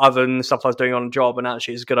bit other than the stuff I was doing on the job. And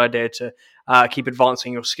actually, it's a good idea to keep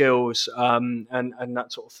advancing your skills and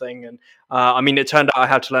that sort of thing. And I mean, it turned out I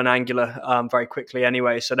had to learn Angular very quickly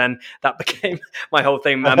anyway. So then that became my whole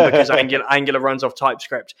thing. And because Angular runs off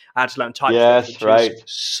TypeScript, I had to learn TypeScript, Yes, which is right.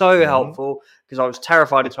 so Hmm. helpful because I was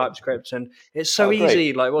terrified of TypeScript, and it's so Oh, great.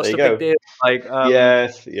 easy. Like, what's There you the big go. deal? Like,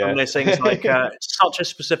 Yes, some of yes. those things, like, it's such a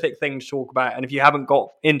specific thing to talk about, and if you haven't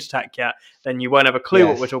got into tech yet, then you won't have a clue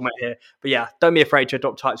what we're Yes, talking about here. But yeah, don't be afraid to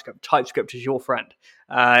adopt TypeScript. TypeScript is your friend.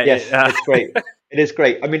 yes, it's great. It is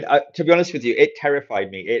great. I mean, to be honest with you, it terrified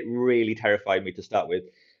me. It really terrified me to start with.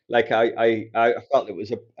 Like, I felt it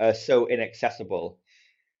was so inaccessible.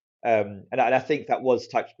 And I think that was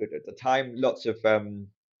TypeScript at the time. Lots of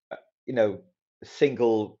you know,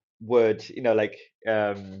 single word, like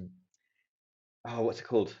oh, what's it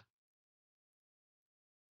called?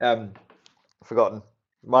 Um, Forgotten.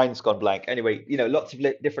 Mine's gone blank. Anyway, lots of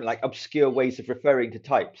different like obscure ways of referring to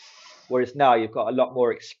types. Whereas now you've got a lot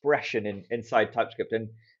more expression inside TypeScript, and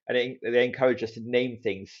they encourage us to name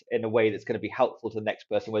things in a way that's going to be helpful to the next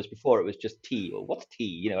person. Whereas before it was just T, or what's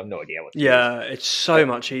T? I have no idea what T is. Yeah, it's so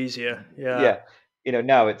much easier. Yeah, Yeah,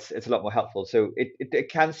 now it's a lot more helpful. So it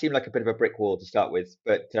can seem like a bit of a brick wall to start with,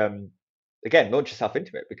 but again, launch yourself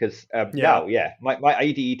into it, because yeah. now, yeah, my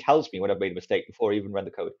IDE tells me when I've made a mistake before I even run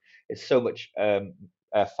the code. It's so much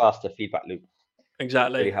a faster feedback loop. Really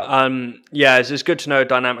Exactly. helps. Yeah, it's good to know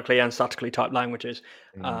dynamically and statically typed languages.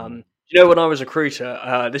 Mm. When I was a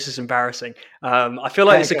recruiter, this is embarrassing. I feel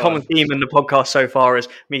like it's a Go common on. theme in the podcast so far is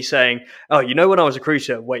me saying, "Oh, when I was a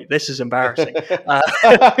recruiter." Wait, this is embarrassing.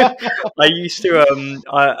 I used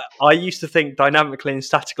to think dynamically and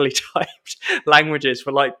statically typed languages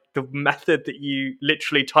were like the method that you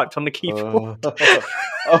literally typed on the keyboard.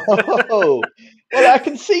 Oh, oh, well, I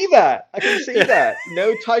can see that. I can see Yeah. that. No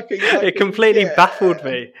It typing. completely Yeah, baffled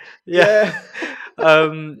me. Yeah.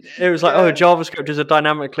 yeah, It was like, oh, yeah. JavaScript is a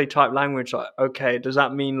dynamically typed language. Like, okay, does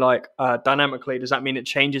that mean like dynamically? Does that mean it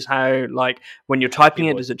changes how, like, when you're typing it,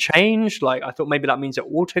 Keyboard. does it change? Like, I thought maybe that means it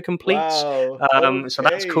auto completes. Wow. So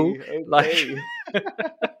that's cool. Okay. Like, Okay.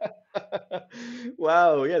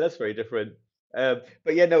 Wow. Yeah, that's very different. But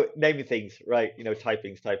yeah, no, naming things, right?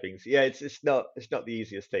 Typings. Yeah, it's not the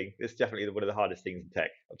easiest thing. It's definitely one of the hardest things in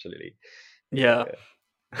tech. Absolutely. yeah. Yeah.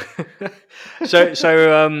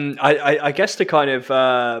 I guess to kind of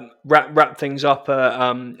wrap things up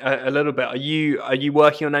a little bit. Are you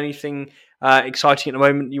working on anything exciting at the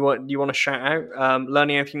moment? You want to shout out?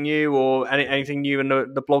 Learning anything new or anything new in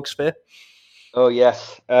the blog sphere? Oh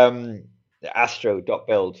yes.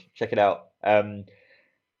 Astro.build. Check it out.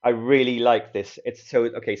 I really like this. It's so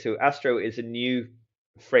okay. So Astro is a new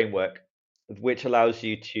framework which allows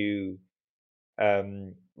you to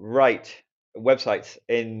write websites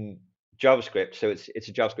in JavaScript. So it's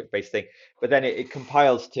a JavaScript based thing, but then it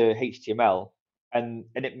compiles to HTML, and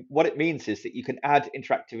what it means is that you can add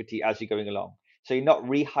interactivity as you're going along. So you're not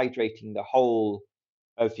rehydrating the whole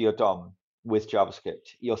of your DOM with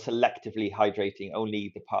JavaScript. You're selectively hydrating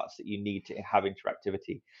only the parts that you need to have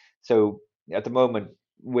interactivity. So at the moment,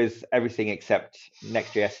 with everything except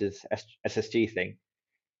Next.js's SSG thing,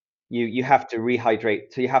 you have to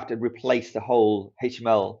rehydrate. So you have to replace the whole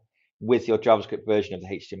HTML with your JavaScript version of the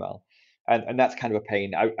HTML. And that's kind of a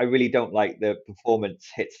pain. I really don't like the performance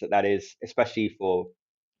hits that is, especially for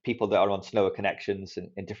people that are on slower connections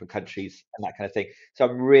in different countries and that kind of thing. So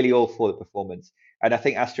I'm really all for the performance. And I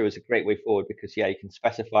think Astro is a great way forward because, yeah, you can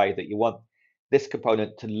specify that you want this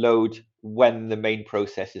component to load when the main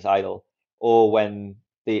process is idle or when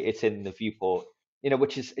it's in the viewport,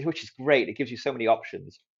 which is great. It gives you so many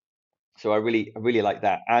options. So I really like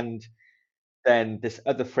that. And then this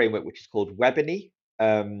other framework, which is called Webiny.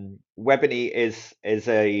 Webiny is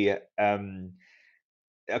a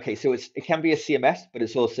okay, so it can be a CMS, but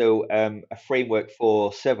it's also a framework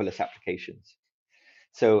for serverless applications.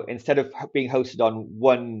 So instead of being hosted on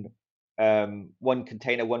one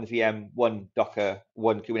container, one VM, one Docker,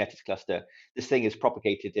 one Kubernetes cluster, this thing is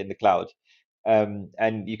propagated in the cloud.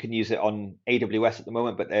 And you can use it on AWS at the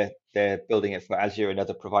moment, but they're building it for Azure and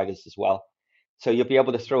other providers as well. So you'll be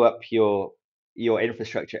able to throw up your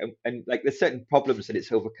infrastructure, and like there's certain problems that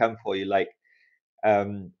it's overcome for you,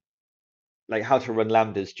 um, like how to run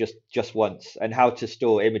lambdas just once, and how to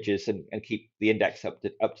store images and keep the index up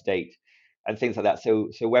to date, and things like that. So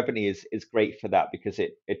Webiny is great for that because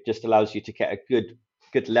it just allows you to get a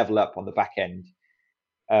good level up on the back end.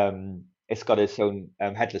 It's got its own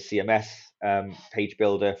headless CMS, page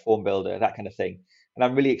builder, form builder, that kind of thing. And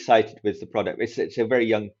I'm really excited with the product. It's a very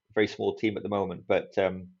young, very small team at the moment, but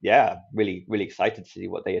yeah, really really excited to see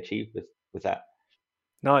what they achieve with that.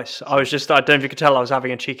 Nice. I So was just, I don't know if you could tell, I was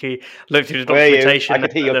having a cheeky look through the where are you? I documentation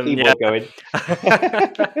could hear at your them. Yeah.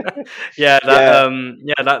 keyboard going. Yeah,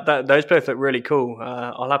 Yeah. that those both look really cool.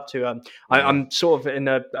 I'll have to, Yeah. I'm sort of in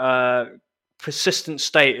a persistent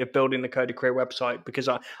state of building the Code Career website because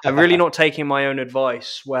I'm really not taking my own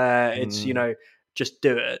advice where it's, Mm, just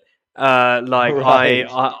do it. Like Right.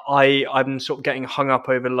 I'm sort of getting hung up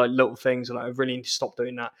over like little things, and I really need to stop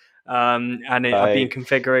doing that. I've been Right. It's a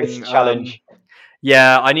configuring. challenge.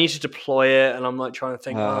 Yeah, I need to deploy it, and I'm like trying to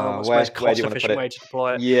think, what's the most Where do cost you want to put efficient it? way to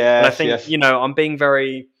deploy it? And I Yes, think, yes. I'm being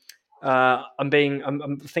very, I think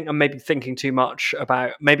I'm maybe thinking too much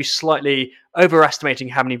about maybe slightly overestimating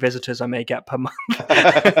how many visitors I may get per month.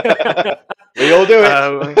 We all do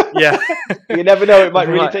it. Yeah, You never know; it I've might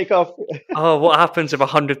been really like, take off. oh, what happens if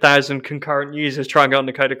 100,000 concurrent users try and get on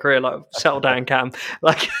the Code of Career? Like, settle down, Cam.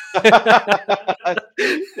 Like, Not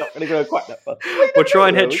going to go quite that far. Well, you we'll never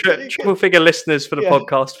try know, and hit though. You triple figure listeners for the yeah.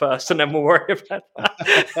 podcast first, and then we'll worry about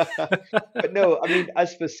that. But no, I mean,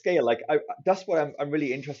 as for scale, like that's what I'm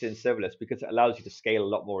really interested in serverless because it allows you to scale a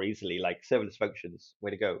lot more easily. Like serverless functions,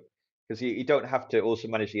 way to go, because you don't have to also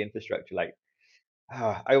manage the infrastructure. Like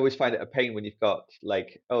I always find it a pain when you've got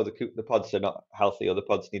like, oh, the pods are not healthy, or the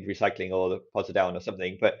pods need recycling, or the pods are down, or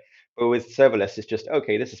something. But with serverless, it's just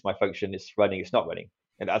okay. This is my function. It's running. It's not running,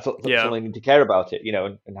 and that's Yeah. all I need to care about it,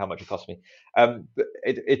 and how much it costs me. But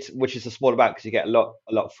it's which is a small amount because you get a lot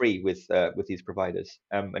free with these providers.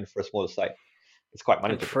 And for a smaller site, it's quite And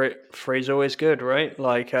manageable. free is always good, right?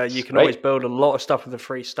 Like you It's can always great. build a lot of stuff with a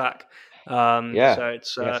free stack. Yeah, So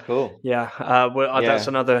it's yeah, it's cool. that's Yeah,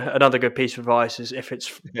 another good piece of advice is if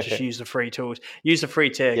it's just use the free tools, use the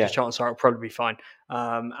free tier because yeah, chances are it'll probably be fine. If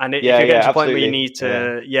yeah, you're getting yeah, to the point where you absolutely. need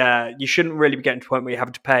to, you shouldn't really be getting to the point where you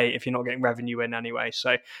have to pay if you're not getting revenue in anyway.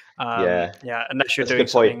 So Yeah, unless you're that's a doing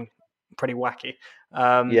good point. something pretty wacky.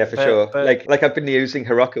 Yeah, for But sure. Like I've been using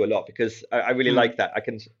Heroku a lot because I really mm, like that. I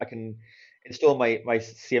can install my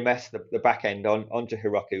CMS the back end onto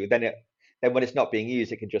Heroku. Then when it's not being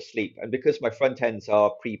used, it can just sleep. And because my front ends are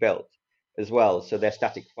pre-built as well, so they're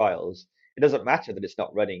static files, it doesn't matter that it's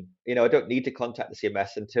not running. I don't need to contact the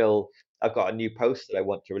CMS until I've got a new post that I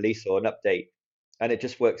want to release or an update, and it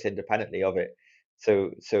just works independently of it. So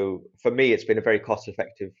for me, it's been a very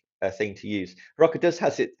cost-effective thing to use. Heroku does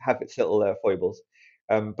have its little foibles,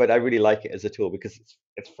 but I really like it as a tool because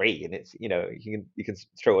it's free and it's you can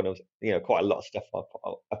throw on quite a lot of stuff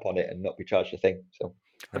up on it and not be charged a thing. So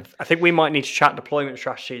yeah. I think we might need to chat deployment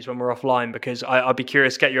strategies when we're offline because I'd be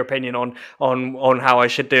curious to get your opinion on how I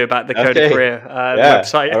should do about the Code of Okay. Career Yeah.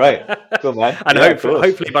 website. All right. Cool, man. And Yeah, of course.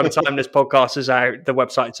 hopefully by the time this podcast is out, the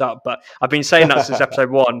website's up. But I've been saying that since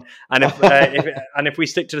episode 1, and if we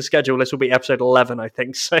stick to the schedule, this will be episode 11, I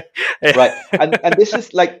think. So Right. And this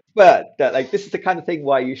is like this is the kind of thing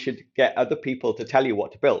why you should get other people to tell you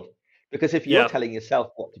what to build. Because if you're yeah, telling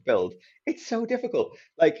yourself what to build, it's so difficult.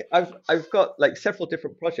 Like I've got like several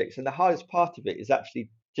different projects, and the hardest part of it is actually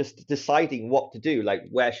just deciding what to do. Like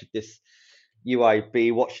where should this UI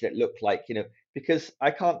be? What should it look like? Because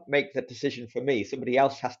I can't make that decision for me. Somebody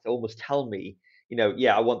else has to almost tell me,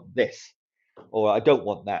 yeah, I want this, or I don't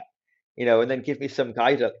want that, and then give me some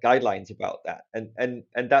guidelines about that. And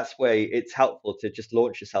that's where it's helpful to just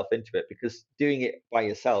launch yourself into it, because doing it by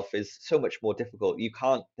yourself is so much more difficult.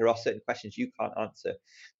 There are certain questions you can't answer.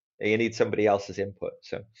 You need somebody else's input.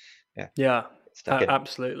 So yeah, yeah, stuck in.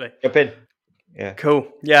 absolutely. Jump in. Yeah. Cool.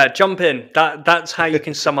 Yeah, jump in. That's how you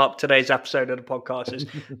can sum up today's episode of the podcast. Is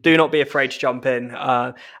do not be afraid to jump in.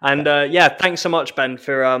 Thanks so much, Ben,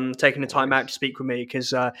 for taking the No time out worries. to speak with me.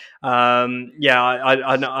 Because I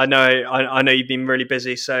know you've been really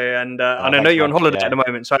busy. So and I know Thanks, you're on man. holiday at Yeah. the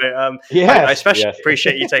moment. So I Yes. especially Yes.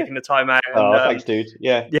 appreciate you taking the time out. And Thanks, dude.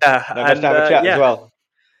 Yeah. yeah, Nice to and have a chat as well.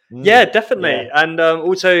 yeah, definitely. Yeah. And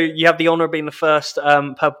also, you have the honour of being the first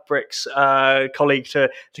Purple Bricks colleague to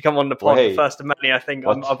come on the pod, the Wait. first of many. I think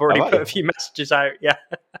What? I've Am already put I? a few messages out. Yeah.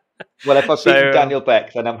 Well, if I've beaten So Daniel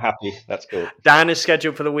Beck, then I'm happy. That's cool. Dan is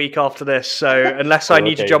scheduled for the week after this. So unless I Oh,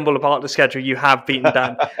 need to okay. jumble apart the schedule, you have beaten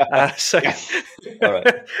Dan. Yes. All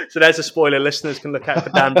right. So there's a spoiler. Listeners can look out for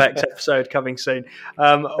Dan Beck's episode coming soon.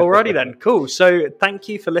 Alrighty then, cool. So thank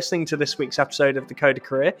you for listening to this week's episode of The Code of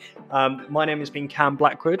Career. My name has been Cam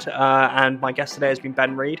Blackwood, and my guest today has been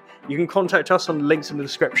Ben Reed. You can contact us on the links in the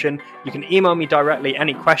description. You can email me directly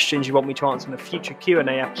any questions you want me to answer in a future Q&A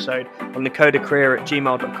episode on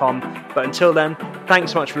thecodercareer@gmail.com. But until then,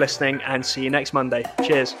 thanks so much for listening, and see you next Monday.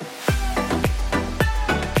 Cheers.